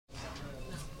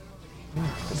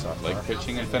Like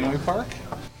pitching in Fenway Park?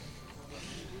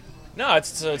 No,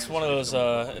 it's one of those.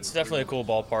 It's definitely a cool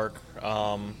ballpark.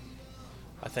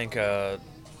 I think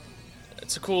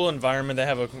it's a cool environment. They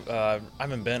have I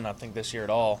haven't been, I think, this year at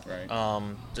all.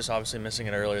 Right. Just obviously missing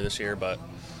it earlier this year, but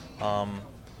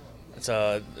it's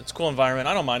a cool environment.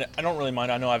 I don't mind it. I don't really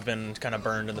mind. I know I've been kind of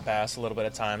burned in the past a little bit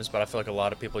at times, but I feel like a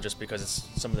lot of people, just because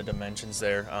it's some of the dimensions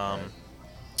there.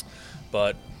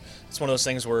 But it's one of those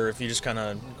things where if you just kind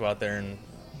of go out there and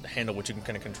handle what you can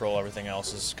kind of control, everything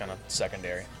else is kind of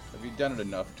secondary. Have you done it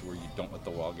enough to where you don't let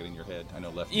the wall get in your head? I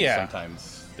know lefties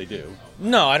sometimes they do.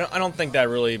 No, I don't think that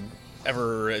really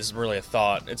ever is really a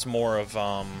thought. It's more of,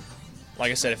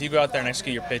 like I said, if you go out there and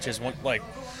execute your pitches, like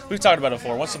we've talked about it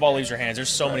before, once the ball leaves your hands, there's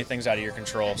so many things out of your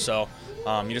control. So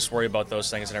you just worry about those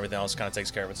things, and everything else kind of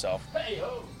takes care of itself. I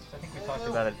think we talked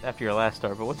about it after your last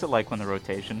start, but what's it like when the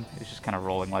rotation is just kind of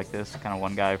rolling like this, kind of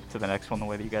one guy to the next one, the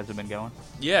way that you guys have been going?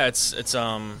 Yeah,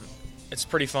 it's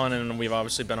pretty fun, and we've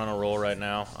obviously been on a roll right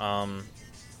now.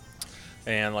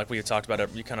 And like we had talked about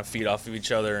it, you kind of feed off of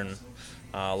each other, and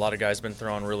a lot of guys have been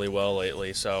throwing really well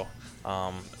lately, so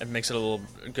it makes it a little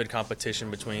good competition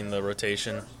between the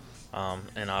rotation.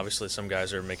 And obviously some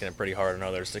guys are making it pretty hard on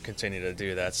others to continue to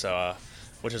do that, so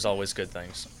which is always good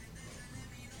things.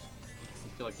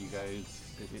 I feel like you guys,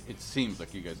 it seems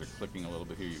like you guys are clicking a little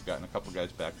bit here. You've gotten a couple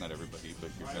guys back, not everybody, but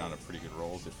you've been on a pretty good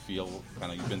roll. Does it feel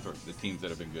kind of, you've been through the teams that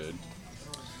have been good?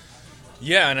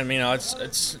 Yeah, and I mean,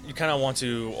 it's you kind of want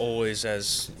to always,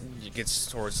 as it gets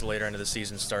towards the later end of the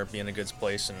season, start being in a good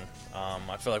place, and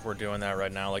I feel like we're doing that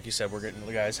right now. Like you said, we're getting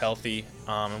the guys healthy,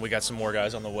 and we got some more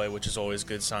guys on the way, which is always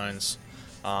good signs.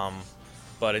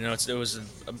 But it was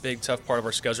a big, tough part of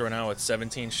our schedule right now with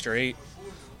 17 straight,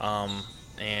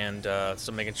 and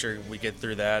so making sure we get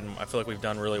through that, and I feel like we've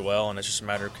done really well, and it's just a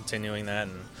matter of continuing that.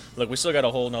 And look, we still got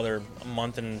a whole another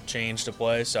month and change to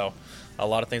play, so a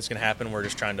lot of things can happen. We're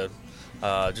just trying to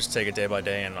just take it day by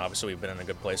day, and obviously we've been in a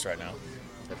good place right now.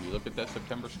 Have you looked at that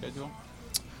September schedule?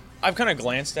 I've kind of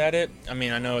glanced at it. I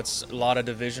mean, I know it's a lot of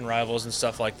division rivals and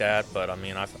stuff like that, but I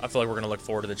mean, I feel like we're going to look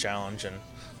forward to the challenge, and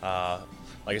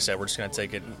like I said, we're just going to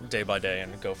take it day by day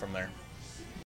and go from there.